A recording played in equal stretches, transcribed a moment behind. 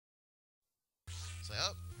like,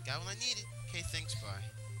 oh, got what I needed. Okay, thanks, bye.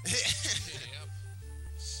 Yep.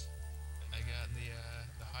 I got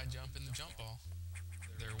the high jump and the jump ball.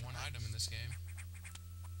 They're one item in this game.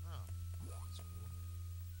 Oh, that's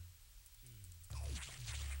cool.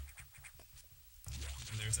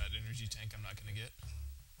 And there's that energy tank I'm not gonna get.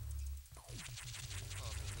 Oh, a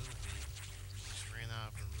little bit. Just ran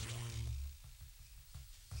out of a room.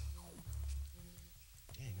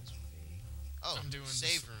 Dang, that's vague. Oh, I'm doing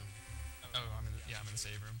save this- room. Oh, I'm in the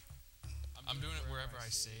save room. I'm doing it wherever I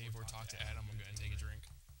save or talk to Adam. I'm gonna take a drink.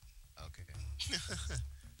 Okay.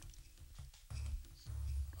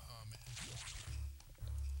 Oh man.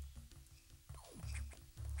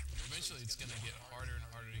 Eventually, it's gonna get harder and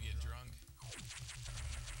harder to get drunk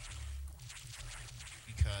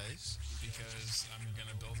because I'm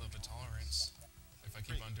gonna build up a tolerance if I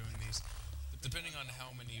keep on doing these. Depending on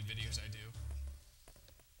how many videos I do.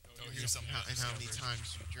 Oh, here's something. And how many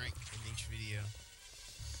times you drink in each video.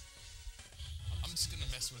 I'm just gonna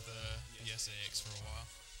mess with the SAX for a while.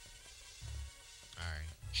 Alright.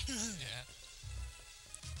 Yeah.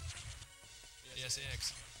 The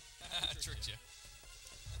SAX. I tricked you.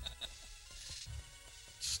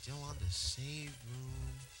 Still on the save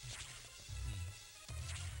room.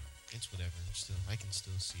 It's whatever. I can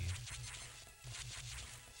still see it.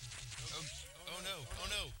 Oh no! Oh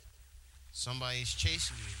no! Somebody's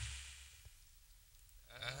chasing you.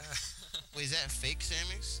 Wait, is that fake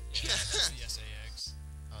Samus? Yeah, that's the SAX.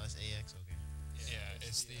 Oh, that's AX. Okay. Yeah,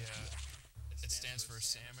 it's the it stands for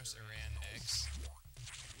Samus Aran X,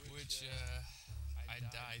 which I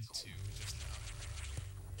died to just now.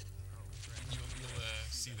 You'll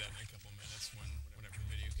see that in a couple minutes whenever the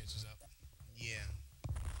video catches up. Yeah.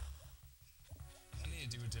 I need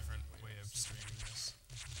to do a different way of streaming this.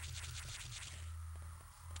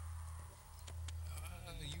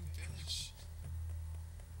 You bitch.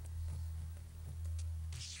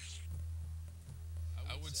 I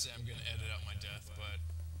would say I'm gonna edit out my death, but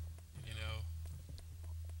you know,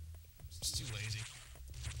 it's too lazy.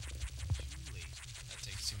 That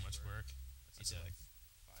takes too much work. That's like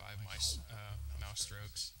 5 mouse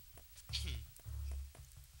strokes. See,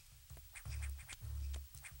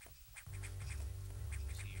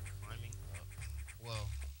 you're climbing up. Well,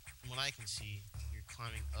 from what I can see, you're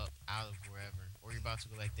climbing up out of wherever, or you're about to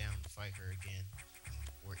go back down to fight her again,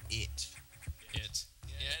 or it. It.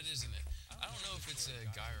 Yeah, it isn't it. I don't know if it's a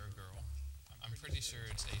guy or a girl. I'm pretty sure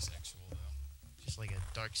it's asexual though. Just like a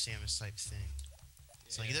Dark Samus type thing.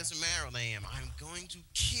 It's like, it doesn't matter what I am, I'm going to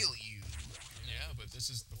kill you. Yeah, but this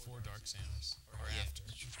is before Dark Samus or after.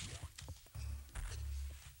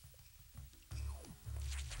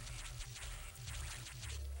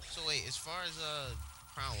 So wait, as far as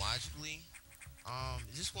chronologically,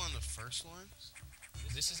 is this one of the first ones?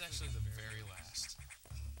 This is actually the very last.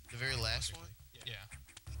 The very last one? Yeah.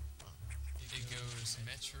 It goes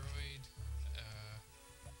Metroid,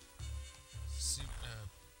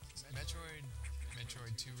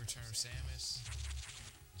 Metroid 2 Return of Samus,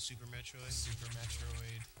 Super Metroid? Super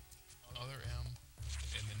Metroid, Other M,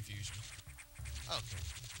 and then Fusion. Okay.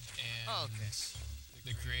 And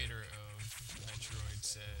the creator of Metroid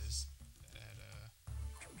says that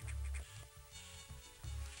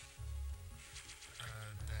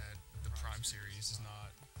that the Prime series is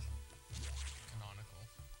not canonical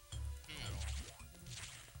at all.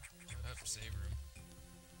 Save room.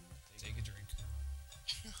 Take a drink.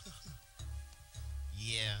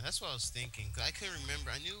 Yeah, that's what I was thinking. 'Cause I couldn't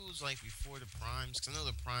remember. I knew it was like before the Primes. Because I know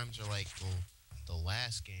the Primes are like the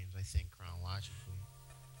last games, I think, chronologically.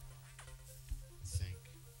 I think.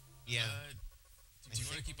 Yeah. Do you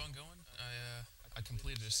want to keep on going? I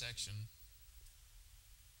completed a section.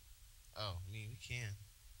 Oh, I mean, we can.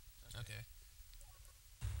 Okay.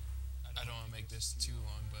 I don't want to make this too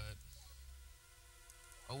long, but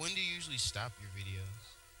Oh, when do you usually stop your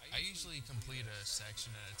videos? I usually complete a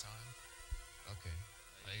section at a time. Okay.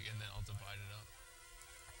 And then I'll divide it up.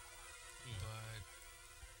 But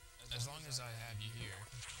as long as I have you here,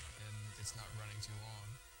 and it's not running too long.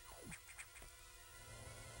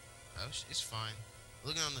 Oh, it's fine.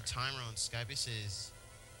 Looking on the timer on Skype, it says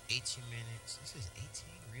 18 minutes. It says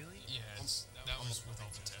 18? Really? Yeah, that was with all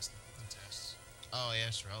the tests. Oh, yeah,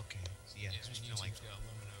 that's right. Okay. So, yeah, Yeah, it's YouTube's like got a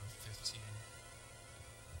limit of 15.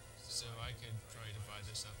 So I could probably divide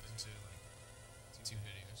this up into like 2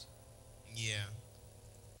 videos. yeah.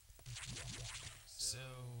 So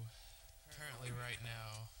apparently right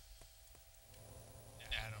now,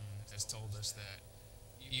 Adam has told us that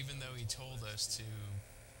even though he told us to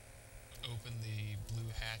open the blue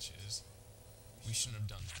hatches, we shouldn't have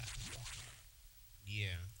done that.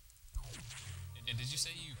 Yeah. And did you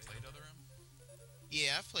say you played Other M?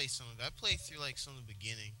 Yeah, I played some of it. I played through like some of the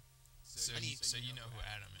beginning. So I need. so you know who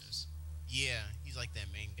Adam is. Yeah, he's like that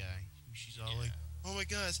main guy. She's all like, Yeah. "Oh my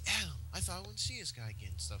God, it's Adam! I thought I wouldn't see this guy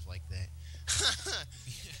again." Stuff like that.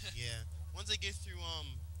 Yeah. Once I get through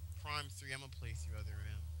Prime 3, I'm gonna play through other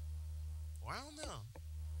M. Well, I don't know.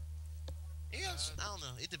 Yeah, I don't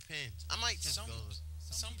know. It depends. I might just some go.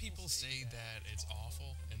 some people say that it's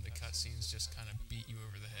awful and the cutscenes just kind of beat you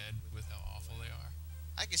over the head with how awful they are.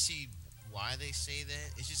 I can see why they say that.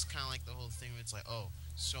 It's just kind of like the whole thing where it's like, oh,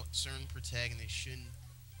 so certain protagonists shouldn't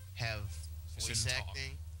have voice Shouldn't talk.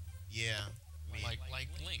 acting. Yeah, I mean, Like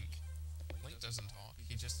Link. Link doesn't talk.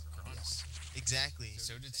 He just grunts. exactly.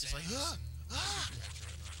 So did It's like, Samus in Super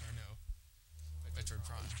Metroid, or no, Metroid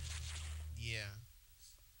Prime. Yeah.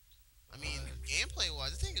 I mean, gameplay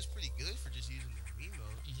wise, I think it's pretty good for just using the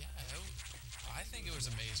Wiimote. Yeah, I think it was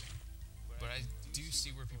amazing. But I do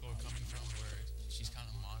see where people are coming from, where she's kind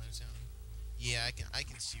of monotone. Yeah, I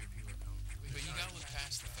can see where people are coming from. But you gotta look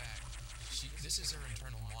past the fact this is her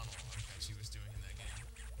internal monologue that she was doing in that game.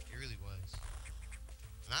 It really was.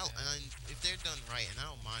 And if they're done right, and I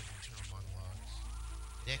don't mind internal monologues,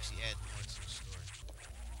 they actually add more to the story.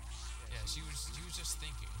 Yeah, she was just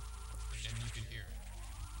thinking, and you could hear it.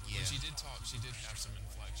 Yeah. When she did talk, she did have some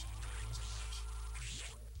inflection, but it wasn't much.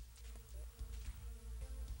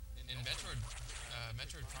 In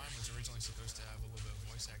Metroid Prime was originally supposed to have a little bit of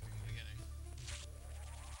voice acting in the beginning,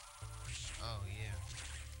 Oh yeah.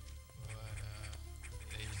 but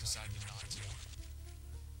they decided not to.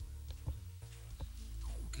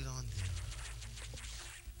 Good on them.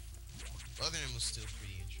 Other than was still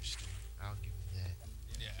pretty interesting. I'll give it that.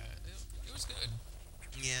 Yeah, it was good.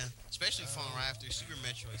 Yeah, especially following right after Super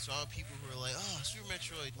Metroid. So all people who are like, "Oh, Super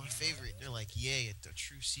Metroid, my favorite," they're like, "Yay, a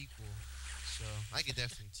true sequel." So I could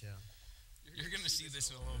definitely tell. You're gonna see this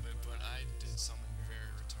in a little bit, but I did something very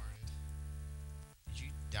retarded. Did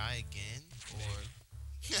you die again, or?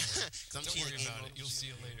 Cause I'm Don't seeing worry the game about mode. it. You'll see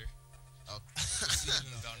it later. Oh. You'll see it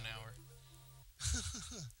in about an hour.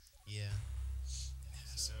 Yeah.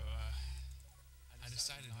 So I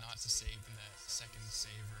decided not to save in that second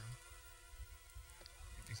save room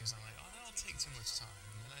because I'm like, oh, that'll take too much time,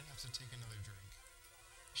 and then I'd have to take another drink.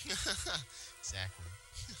 Exactly.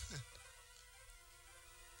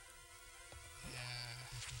 Yeah.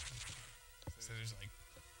 So there's like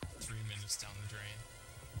 3 minutes down the drain.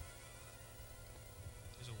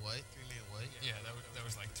 There's a what? 3-minute what? Yeah, that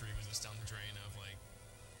was like 3 minutes down the drain of like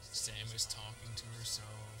Samus talking to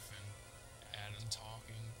herself and Adam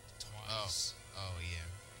talking twice. Oh yeah.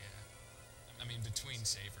 Yeah. I mean, between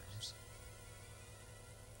save rooms.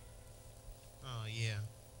 Oh yeah.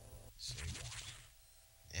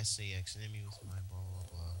 SAX enemy with my blah blah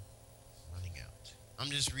blah. Running out. I'm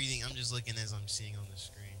just reading. I'm just looking as I'm seeing on the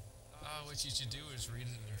screen. What you should do is read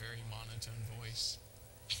it in a very monotone voice.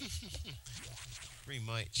 Pretty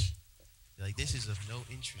much. Like, this is of no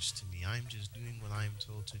interest to me. I'm just doing what I'm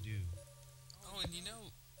told to do. Oh, and you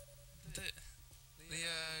know,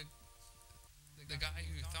 the guy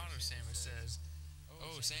who thought of Samus says,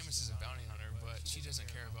 "Oh, Samus is a bounty hunter, but she doesn't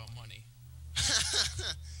care about money."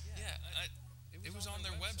 Yeah, it was on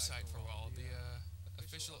their website for a while, the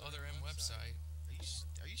official Other M website.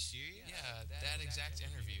 Are you serious? Yeah, that exact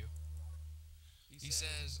interview. He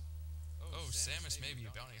says, "Oh, Samus may be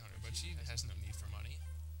a bounty hunter, but she has no need for money."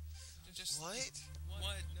 Just What?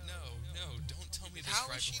 What? No, don't tell me this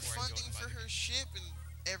How right is she before I go funding and buy for the her game. ship and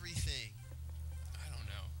everything? I don't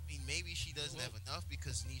know. I mean, maybe she doesn't have enough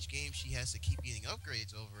because in each game she has to keep getting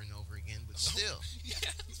upgrades over and over again, but still. Yeah,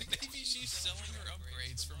 maybe she's selling her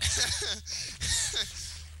upgrades for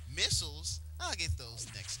Missiles? I'll get those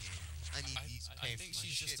next game. I need these to I pay think for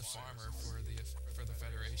my she's just ship a farmer for the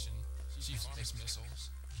Federation. She farms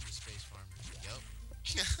missiles. She's a space farmer. Yup.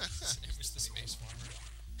 Samus the space farmer.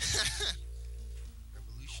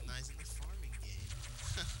 Revolutionizing the farming game.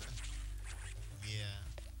 Yeah.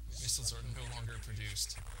 Missiles are no longer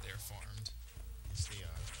produced; they're farmed. Yes, they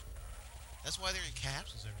are. That's why they're in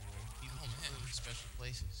capsules everywhere. People Oh, man. put them in special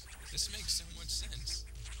places. This makes so much sense.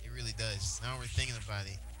 It really does. Now we're thinking about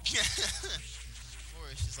it. Before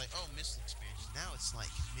it's just like, oh, missile expansion. Now it's like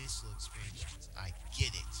missile expansions. I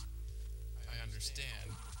get it. I understand.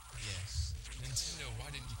 Yes. Nintendo, why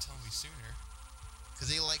didn't you tell me sooner? Because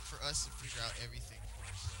they like for us to figure out everything for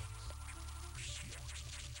ourselves.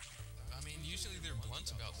 I mean, usually they're blunt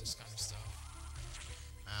about this kind of stuff.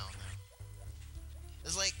 I don't know.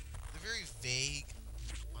 It's like, they're very vague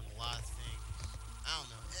on a lot of things. I don't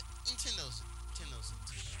know. Nintendo's Nintendo.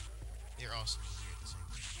 They're also weird at the same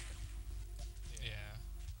time. Yeah.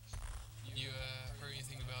 You heard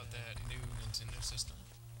anything about that new Nintendo system?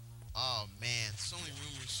 Oh man, so many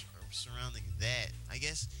rumors surrounding that.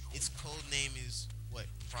 guess its code name is what?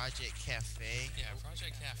 Project Cafe. Yeah,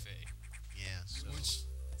 Project Cafe. Yeah. So. Which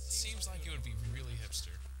seems like it would be really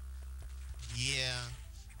hipster. Yeah.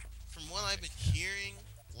 From what I've been hearing,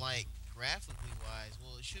 like graphically wise,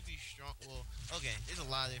 well, it should be strong. Well, okay, there's a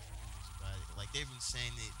lot of different rumors about it. Like they've been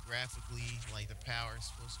saying that graphically, like the power is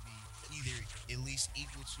supposed to be either at least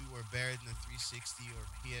equal to or better than the 360 or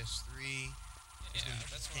PS3. It's Yeah, gonna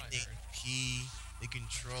that's be what I heard. 1080p. The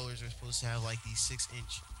controllers are supposed to have like these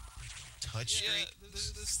 6-inch touch Yeah,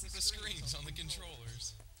 screen. the screens on the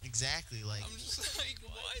controllers. Exactly. Like I'm just like,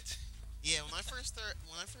 what? yeah, when I first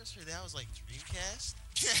heard that, I was like Dreamcast.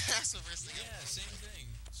 That's the first thing. Yeah, same thing.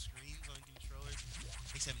 Screens on controllers,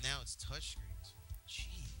 except now it's touch screen.